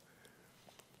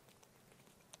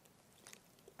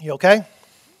 You okay?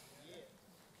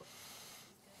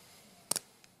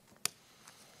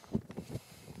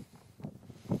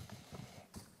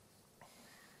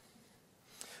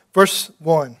 Verse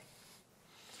 1.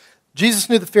 Jesus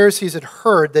knew the Pharisees had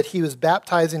heard that he was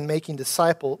baptizing, making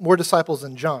more disciples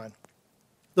than John.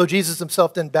 Though Jesus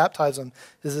himself didn't baptize them,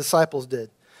 his disciples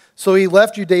did. So he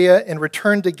left Judea and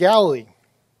returned to Galilee.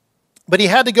 But he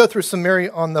had to go through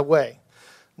Samaria on the way.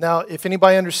 Now, if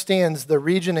anybody understands the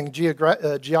region and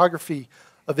geography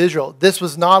of Israel, this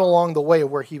was not along the way of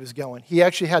where he was going. He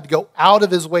actually had to go out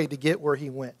of his way to get where he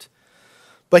went.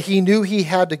 But he knew he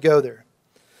had to go there.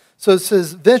 So it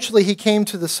says, eventually he came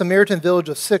to the Samaritan village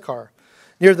of Sychar,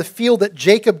 near the field that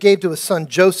Jacob gave to his son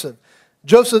Joseph.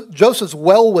 Joseph's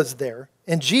well was there,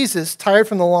 and Jesus, tired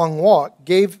from the long walk,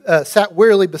 sat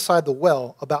wearily beside the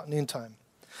well about noontime.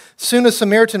 Soon a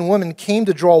Samaritan woman came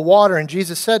to draw water, and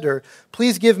Jesus said to her,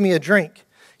 "Please give me a drink."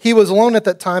 He was alone at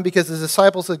that time because his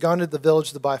disciples had gone to the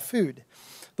village to buy food.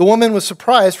 The woman was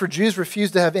surprised, for Jews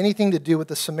refused to have anything to do with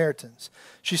the Samaritans.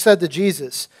 She said to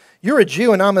Jesus, "You're a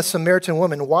Jew and I'm a Samaritan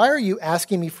woman. Why are you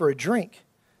asking me for a drink?"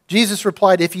 Jesus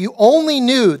replied, "If you only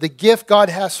knew the gift God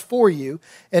has for you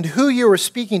and who you were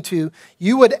speaking to,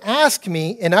 you would ask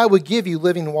me and I would give you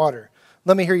living water."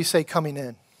 Let me hear you say, "Coming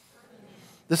in."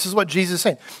 This is what Jesus is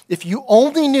saying. If you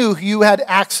only knew who you had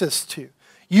access to,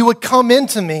 you would come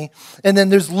into me and then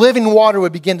there's living water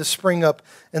would begin to spring up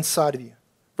inside of you.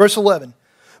 Verse 11,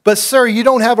 "But sir, you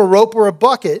don't have a rope or a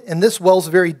bucket and this well's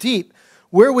very deep.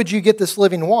 Where would you get this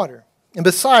living water? And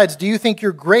besides, do you think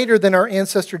you're greater than our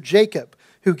ancestor Jacob,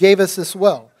 who gave us this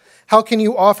well? How can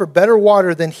you offer better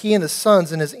water than he and his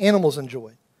sons and his animals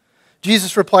enjoyed?"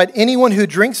 Jesus replied, "Anyone who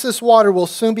drinks this water will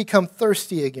soon become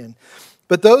thirsty again.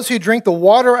 But those who drink the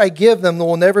water I give them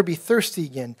will never be thirsty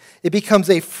again. It becomes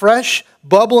a fresh,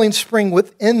 bubbling spring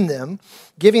within them,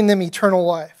 giving them eternal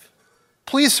life."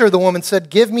 "Please, sir," the woman said,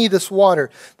 "give me this water.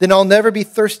 Then I'll never be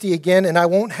thirsty again, and I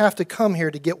won't have to come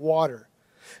here to get water."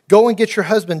 "Go and get your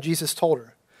husband," Jesus told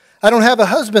her. "I don't have a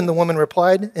husband," the woman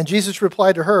replied. And Jesus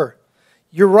replied to her,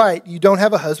 "You're right, you don't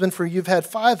have a husband, for you've had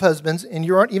 5 husbands, and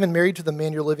you aren't even married to the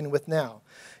man you're living with now.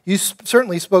 You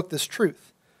certainly spoke this truth."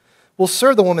 "Well,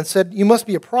 sir," the woman said, "you must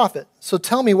be a prophet. So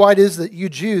tell me why it is that you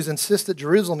Jews insist that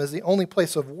Jerusalem is the only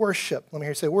place of worship." Let me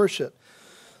hear you say worship.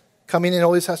 Coming in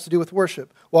always has to do with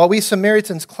worship. "While we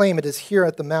Samaritans claim it is here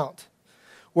at the mount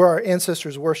where our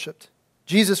ancestors worshipped."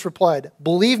 Jesus replied,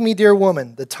 "Believe me, dear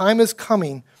woman, the time is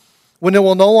coming when it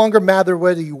will no longer matter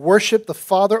whether you worship the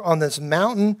Father on this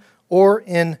mountain or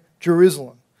in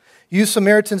Jerusalem. You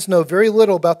Samaritans know very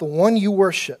little about the one you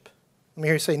worship." Let me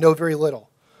hear you say, "know very little."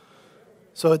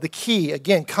 So the key,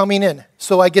 again, coming in,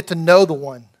 so I get to know the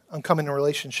one I'm coming in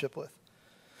relationship with.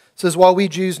 It says, "While we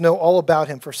Jews know all about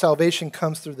him, for salvation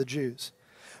comes through the Jews.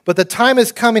 But the time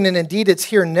is coming, and indeed it's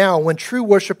here now, when true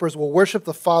worshipers will worship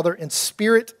the Father in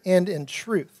spirit and in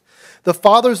truth. The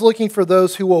Father is looking for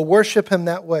those who will worship him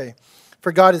that way.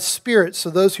 For God is spirit, so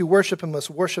those who worship him must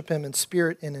worship him in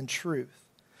spirit and in truth."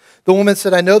 The woman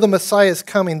said, "I know the Messiah is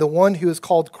coming, the one who is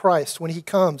called Christ. When he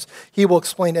comes, he will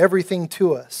explain everything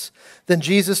to us." Then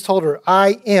Jesus told her,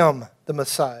 "I am the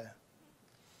Messiah."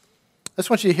 I just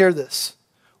want you to hear this.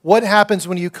 What happens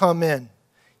when you come in?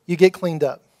 You get cleaned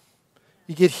up.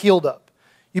 You get healed up.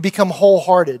 You become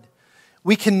wholehearted.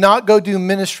 We cannot go do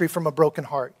ministry from a broken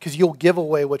heart because you'll give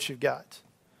away what you've got.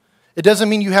 It doesn't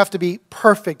mean you have to be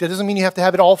perfect. It doesn't mean you have to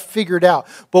have it all figured out.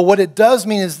 But what it does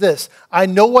mean is this. I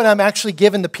know what I'm actually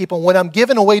giving to people. What I'm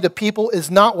giving away to people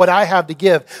is not what I have to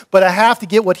give, but I have to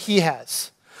get what he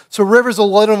has. So rivers of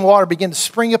living water begin to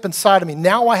spring up inside of me.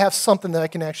 Now I have something that I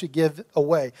can actually give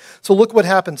away. So look what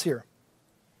happens here.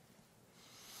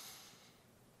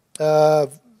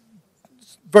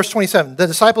 Verse 27, the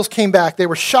disciples came back. They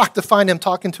were shocked to find him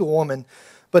talking to a woman,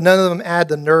 but none of them had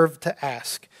the nerve to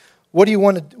ask, What do you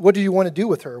want to do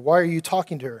with her? Why are you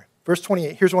talking to her? Verse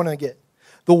 28, here's what I get.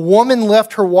 The woman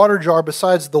left her water jar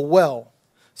beside the well.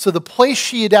 So the place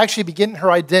she had actually been getting her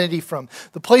identity from,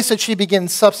 the place that she began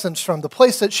substance from, the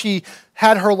place that she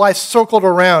had her life circled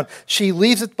around, she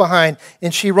leaves it behind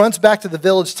and she runs back to the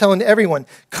village telling everyone,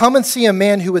 "Come and see a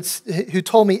man who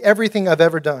told me everything I've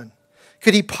ever done.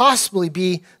 Could he possibly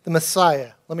be the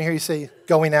Messiah?" Let me hear you say,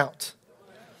 "going out."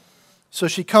 So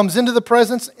she comes into the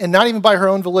presence, and not even by her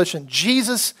own volition.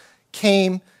 Jesus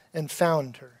came and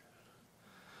found her.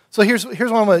 So here's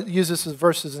why I'm going to use this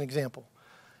verse as an example.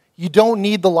 You don't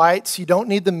need the lights. You don't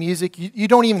need the music. You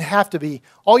don't even have to be.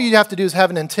 All you have to do is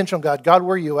have an intention on God. God,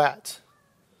 where are you at?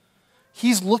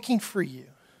 He's looking for you.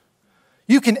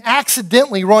 You can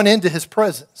accidentally run into his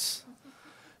presence.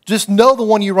 Just know the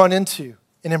one you run into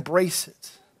and embrace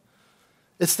it.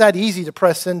 It's that easy to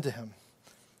press into him.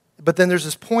 But then there's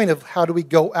this point of how do we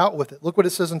go out with it? Look what it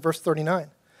says in verse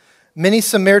 39. Many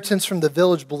Samaritans from the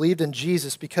village believed in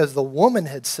Jesus because the woman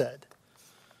had said,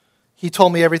 "He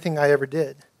told me everything I ever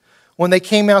did." When they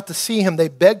came out to see him, they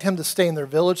begged him to stay in their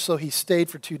village, so he stayed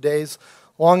for 2 days,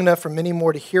 long enough for many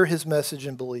more to hear his message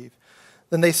and believe.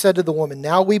 Then they said to the woman,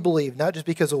 "Now we believe, not just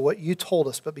because of what you told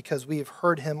us, but because we have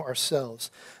heard him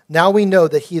ourselves. Now we know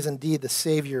that he is indeed the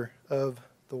Savior of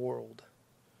the world."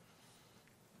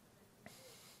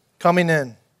 Coming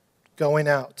in, going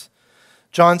out.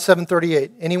 John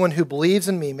 7:38, anyone who believes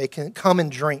in me may come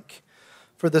and drink.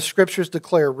 For the scriptures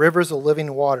declare rivers of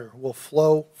living water will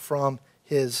flow from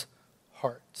his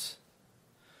heart.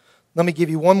 Let me give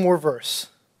you one more verse.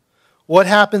 What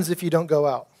happens if you don't go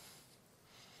out?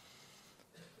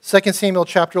 2 Samuel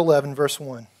chapter 11, verse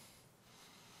 1.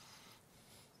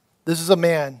 This is a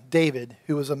man, David,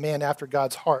 who was a man after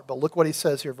God's heart. But look what he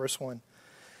says here, verse 1.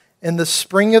 In the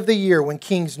spring of the year, when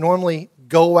kings normally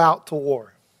go out to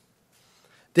war,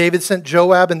 David sent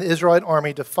Joab and the Israelite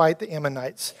army to fight the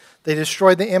Ammonites. They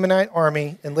destroyed the Ammonite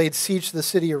army and laid siege to the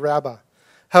city of Rabbah.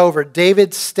 However,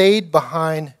 David stayed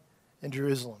behind in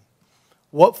Jerusalem.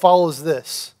 What follows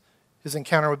this? His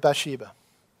encounter with Bathsheba.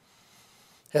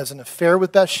 He has an affair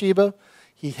with Bathsheba.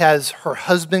 He has her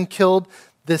husband killed.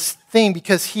 This thing,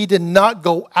 because he did not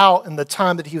go out in the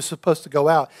time that he was supposed to go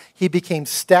out, he became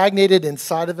stagnated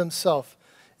inside of himself.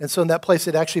 And so in that place,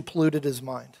 it actually polluted his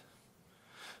mind.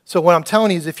 So what I'm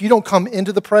telling you is if you don't come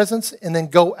into the presence and then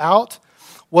go out,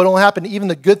 what will happen, even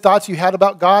the good thoughts you had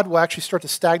about God will actually start to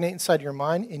stagnate inside your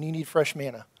mind, and you need fresh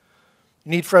manna.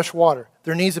 You need fresh water.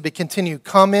 There needs to be continue.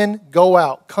 Come in, go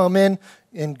out. Come in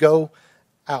and go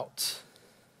out.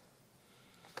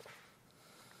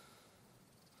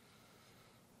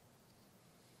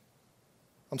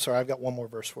 I'm sorry, I've got one more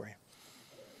verse for you.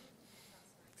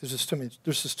 There's just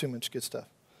too much good stuff.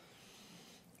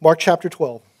 Mark chapter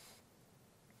 12.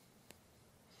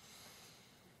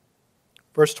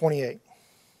 Verse 28.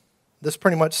 This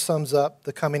pretty much sums up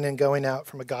the coming and going out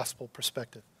from a gospel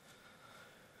perspective.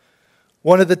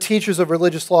 One of the teachers of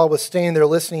religious law was standing there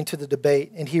listening to the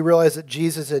debate, and he realized that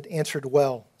Jesus had answered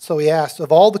well. So he asked,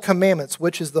 of all the commandments,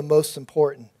 which is the most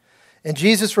important? And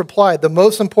Jesus replied, the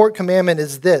most important commandment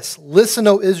is this: listen,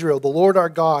 O Israel, the Lord our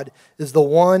God is the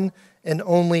one and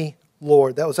only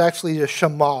Lord. That was actually a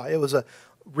Shema. It was a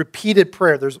repeated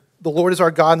prayer. The Lord is our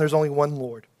God, and there's only one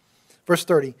Lord. Verse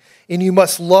 30, and you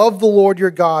must love the Lord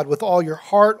your God with all your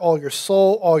heart, all your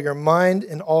soul, all your mind,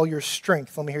 and all your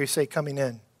strength. Let me hear you say, coming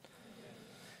in.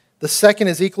 The second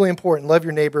is equally important. Love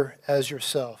your neighbor as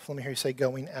yourself. Let me hear you say,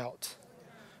 going out.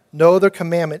 No other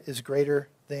commandment is greater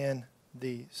than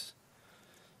these.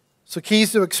 So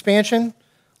keys to expansion,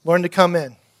 learn to come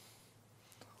in.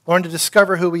 Learn to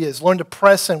discover who he is. Learn to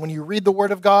press in. When you read the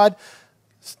Word of God,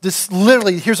 this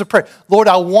literally, here's a prayer. Lord,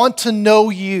 I want to know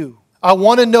you. I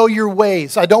want to know your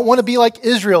ways. I don't want to be like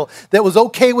Israel that was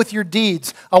okay with your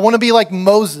deeds. I want to be like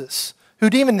Moses, who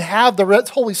didn't even have the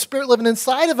Holy Spirit living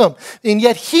inside of him. And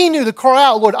yet he knew to cry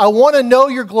out, Lord, I want to know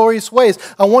your glorious ways.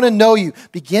 I want to know you.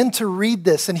 Begin to read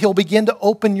this, and he'll begin to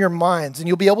open your minds, and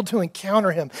you'll be able to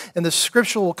encounter him, and the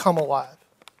scripture will come alive.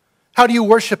 How do you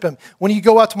worship him? When you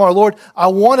go out tomorrow, Lord, I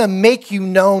want to make you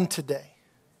known today.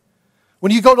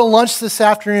 When you go to lunch this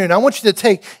afternoon, I want you to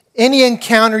take any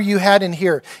encounter you had in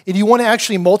here, and you want to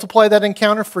actually multiply that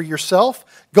encounter for yourself,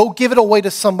 go give it away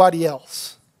to somebody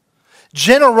else.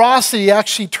 Generosity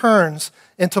actually turns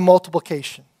into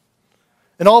multiplication.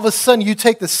 And all of a sudden, you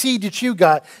take the seed that you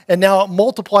got, and now it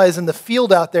multiplies in the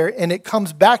field out there, and it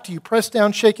comes back to you, pressed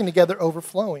down, shaken together,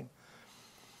 overflowing.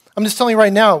 I'm just telling you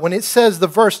right now, when it says the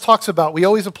verse talks about, we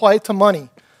always apply it to money.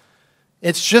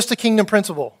 It's just a kingdom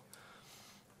principle.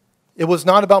 It was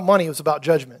not about money, it was about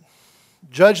judgment.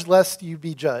 Judge lest you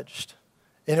be judged.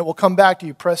 And it will come back to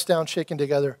you, pressed down, shaken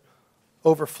together,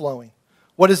 overflowing.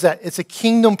 What is that? It's a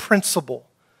kingdom principle.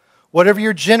 Whatever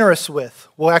you're generous with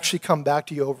will actually come back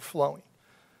to you overflowing.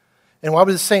 And what I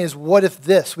was saying is, what if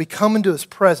this? We come into his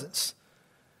presence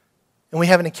and we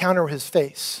have an encounter with his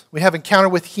face. We have an encounter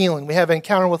with healing. We have an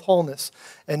encounter with wholeness.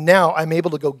 And now I'm able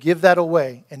to go give that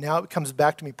away. And now it comes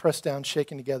back to me, pressed down,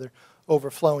 shaken together,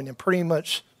 overflowing. And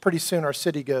pretty soon our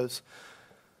city goes,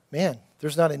 man,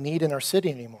 there's not a need in our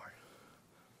city anymore.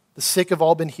 The sick have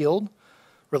all been healed.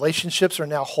 Relationships are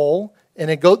now whole. And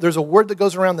there's a word that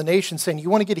goes around the nation saying, you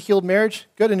want to get a healed marriage?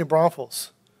 Go to New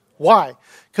Braunfels. Why?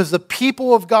 Because the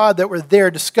people of God that were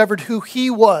there discovered who he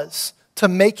was to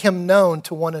make him known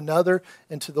to one another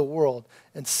and to the world.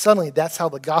 And suddenly that's how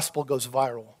the gospel goes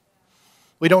viral.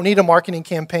 We don't need a marketing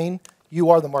campaign. You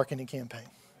are the marketing campaign.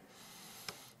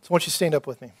 So I want you to stand up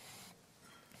with me.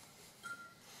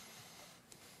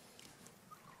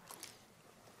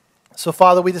 So,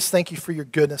 Father, we just thank you for your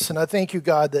goodness. And I thank you,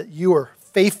 God, that you are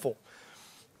faithful.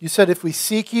 You said if we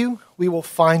seek you, we will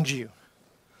find you.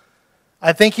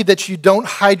 I thank you that you don't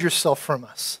hide yourself from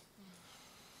us.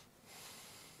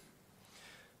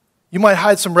 You might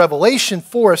hide some revelation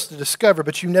for us to discover,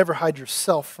 but you never hide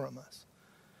yourself from us.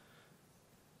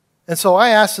 And so I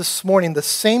ask this morning, the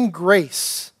same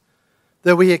grace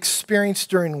that we experienced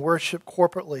during worship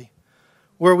corporately,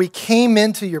 where we came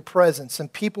into your presence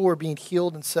and people were being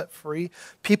healed and set free,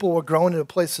 people were growing into a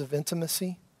place of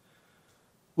intimacy.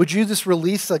 Would you just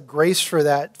release a grace for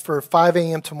that for 5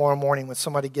 a.m. tomorrow morning when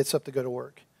somebody gets up to go to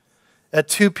work? At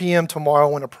 2 p.m. tomorrow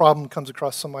when a problem comes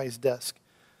across somebody's desk?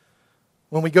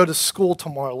 When we go to school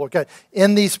tomorrow, Lord God,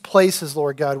 in these places,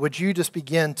 Lord God, would you just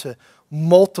begin to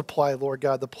multiply, Lord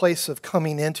God, the place of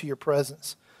coming into your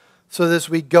presence so that as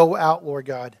we go out, Lord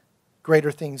God,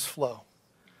 greater things flow.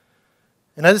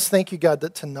 And I just thank you, God,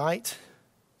 that tonight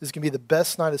is going to be the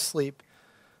best night of sleep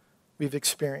we've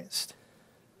experienced.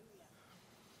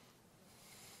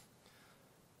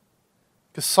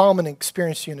 Because Solomon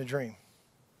experienced you in a dream.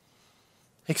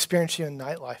 He experienced you in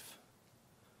nightlife.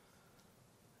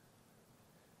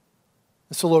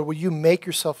 And so, Lord, will you make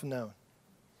yourself known?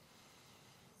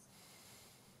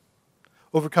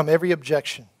 Overcome every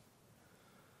objection.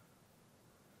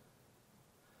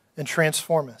 And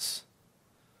transform us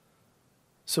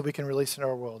so we can release it in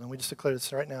our world. And we just declare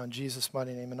this right now in Jesus'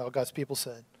 mighty name. And all God's people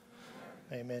said,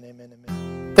 amen, amen,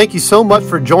 amen. Thank you so much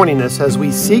for joining us as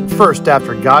we seek first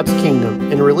after God's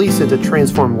kingdom and release it to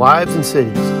transform lives and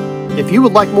cities. If you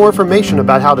would like more information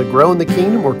about how to grow in the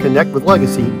kingdom or connect with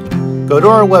Legacy, go to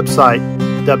our website,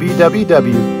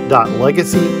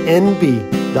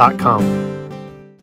 www.legacynb.com.